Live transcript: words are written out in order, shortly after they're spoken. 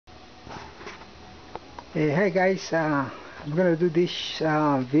Hey guys, I'm gonna do this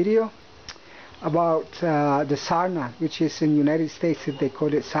video about the sauna, which is in United States they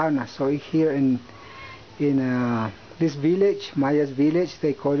call it sauna. So here in this village, Maya's village,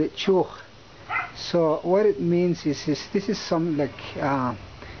 they call it chuh. So what it means is this is some like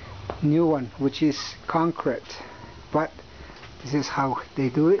new one, which is concrete, but this is how they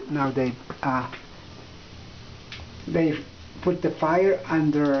do it now. They put the fire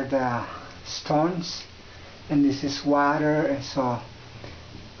under the stones, and this is water, and so.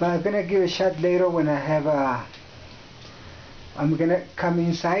 But I'm gonna give a shot later when I have I'm gonna come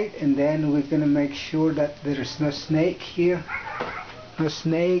inside, and then we're gonna make sure that there is no snake here, no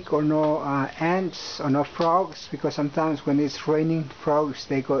snake or no ants or no frogs, because sometimes when it's raining, frogs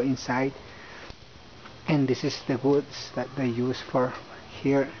they go inside. And this is the woods that they use for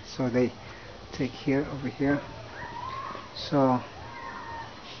here, so they take here over here.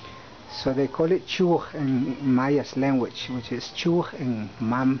 So they call it chuh in Maya's language, which is chuh in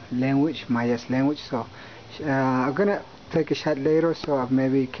Mam language, Maya's language. So I'm gonna take a shot later, so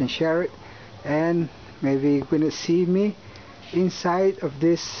maybe you can share it, and maybe you're gonna see me inside of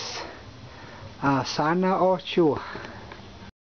this sauna or chuh.